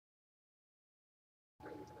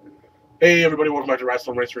Hey everybody, welcome back to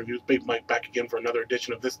Wrestling Race Reviews. Big Mike back again for another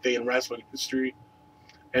edition of This Day in Wrestling History.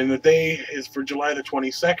 And the day is for July the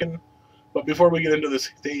 22nd. But before we get into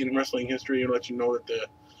this day in wrestling history, I'll let you know that the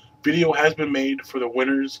video has been made for the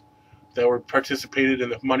winners that were participated in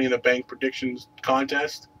the Money in the Bank predictions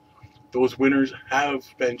contest. Those winners have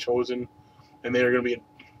been chosen, and they are going to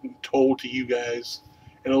be told to you guys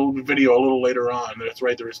in a little video a little later on. That's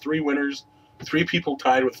right, there is 3 winners, 3 people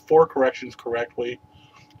tied with 4 corrections correctly.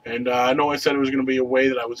 And I know I said it was going to be a way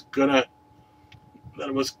that I was going to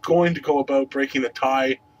go about breaking the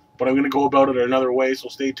tie, but I'm going to go about it another way, so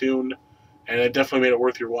stay tuned. And it definitely made it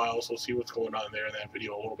worth your while, so see what's going on there in that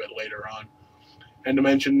video a little bit later on. And to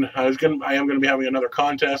mention, I am going to be having another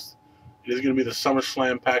contest. It is going to be the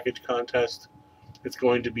SummerSlam package contest. It's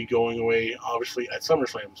going to be going away, obviously, at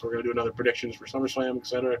SummerSlam. So we're going to do another predictions for SummerSlam,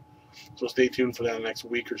 etc. So stay tuned for that in the next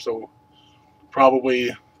week or so. Probably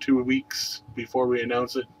 2 weeks before we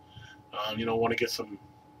announce it. Need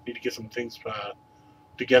to get some things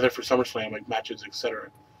together for SummerSlam, like matches, etc.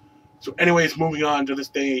 So anyways, moving on to this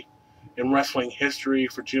day in wrestling history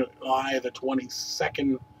for July the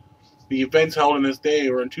 22nd. The events held in this day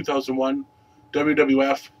were in 2001.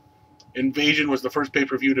 WWF Invasion was the first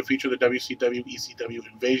pay-per-view to feature the WCW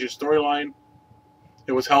ECW Invasion storyline.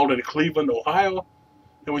 It was held in Cleveland, Ohio,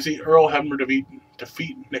 and we see Earl Hebner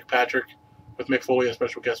defeat Nick Patrick with Mick Foley as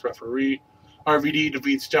special guest referee. RVD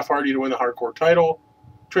defeats Jeff Hardy to win the Hardcore title.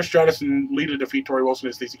 Trish Stratus and Lita defeat Tori Wilson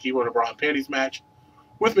and Stacey Keibler in a bra and panties match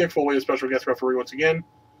with Mick Foley as special guest referee once again.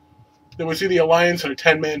 Then we see the Alliance in a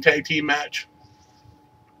 10-man tag team match.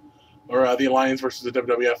 Or the Alliance versus the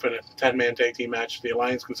WWF in a 10-man tag team match. The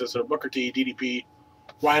Alliance consisted of Booker T, DDP,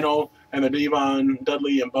 Rhino, and the Devon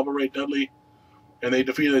Dudley and Bubba Ray Dudley. And they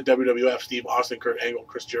defeated the WWF, Steve Austin, Kurt Angle,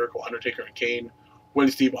 Chris Jericho, Undertaker, and Kane when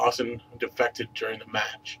Steve Austin defected during the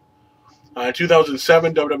match. In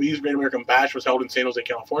 2007, WWE's Great American Bash was held in San Jose,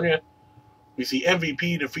 California. We see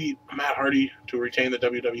MVP defeat Matt Hardy to retain the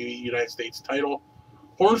WWE United States title.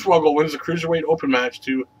 Hornswoggle wins the Cruiserweight Open match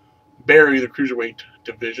to bury the Cruiserweight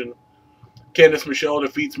division. Candice Michelle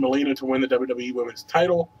defeats Melina to win the WWE Women's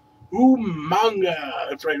title. Umaga!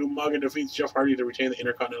 That's right, Umaga defeats Jeff Hardy to retain the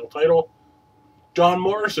Intercontinental title. John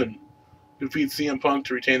Morrison defeats CM Punk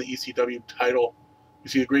to retain the ECW title. We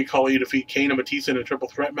see the Great Khali defeat Kane and Batista in a triple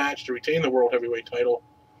threat match to retain the World Heavyweight title.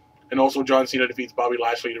 And also John Cena defeats Bobby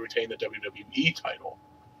Lashley to retain the WWE title.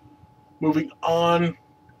 Moving on,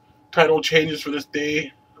 title changes for this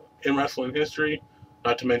day in wrestling history,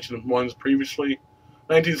 not to mention the ones previously.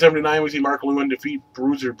 1979, we see Mark Lewin defeat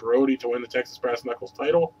Bruiser Brody to win the Texas Brass Knuckles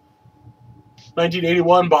title.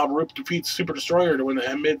 1981, Bob Roop defeats Super Destroyer to win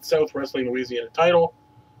the Mid-South Wrestling Louisiana title.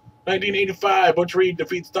 1985, Butch Reed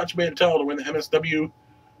defeats Dutch Mantel to win the MSW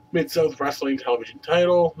Mid-South Wrestling television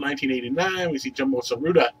title. 1989, we see Jumbo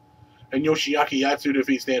Tsuruta and Yoshiaki Yatsu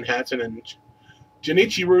defeat Stan Hansen and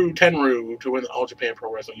Genichiro Tenryu to win the All Japan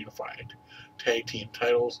Pro Wrestling Unified Tag Team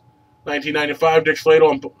titles. 1995, Dick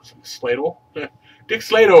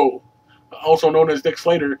Slato, also known as Dick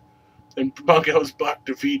Slater, and Bunkhouse Buck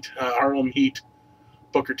defeat Harlem Heat,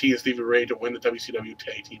 Booker T, and Stevie Ray to win the WCW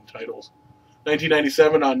Tag Team titles.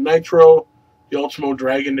 1997 on Nitro, the Ultimo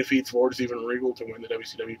Dragon defeats Lord Steven Regal to win the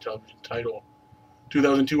WCW television title.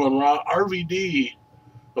 2002 on Raw, RVD,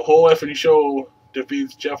 the whole effing show,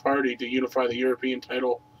 defeats Jeff Hardy to unify the European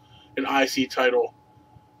title and IC title,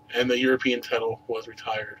 and the European title was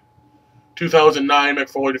retired. 2009, Mick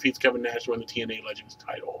Foley defeats Kevin Nash to win the TNA Legends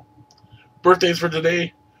title. Birthdays for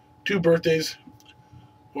today, 2 birthdays.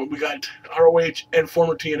 We got ROH and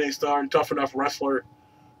former TNA star and Tough Enough wrestler.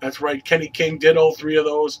 That's right, Kenny King did all 3 of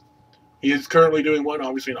those. He is currently doing one,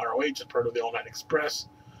 obviously in ROH, as part of the All Night Express.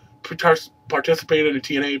 Participated in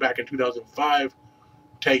TNA back in 2005,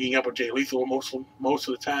 tagging up with Jay Lethal most of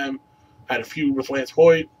the time. Had a feud with Lance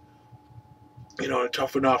Hoyt.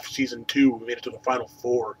 Tough Enough Season 2, we made it to the Final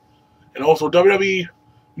 4. And also WWE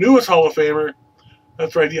newest Hall of Famer.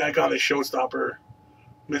 That's right, the iconic showstopper,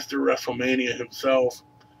 Mr. WrestleMania himself,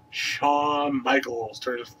 Shawn Michaels,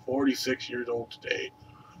 turns 46 years old today.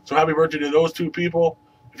 So happy birthday to those 2 people.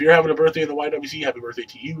 If you're having a birthday in the YWC, happy birthday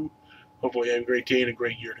to you. Hopefully you have a great day and a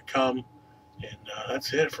great year to come. And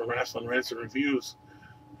that's it for Wrestling Rants and Reviews.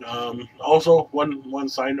 Also, one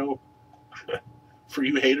side note for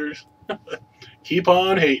you haters, keep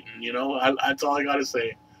on hating. That's all I gotta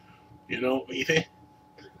say. Ethan,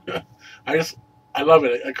 I love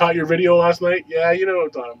it. I caught your video last night. Yeah, you know what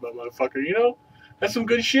I'm talking about, motherfucker. That's some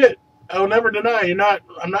good shit. I'll never deny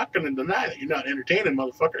I'm not gonna deny that you're not entertaining,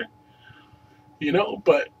 motherfucker.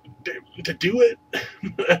 But to do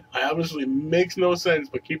it, obviously makes no sense.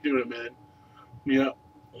 But keep doing it, man.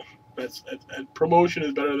 Promotion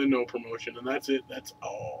is better than no promotion, and that's it. That's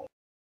all.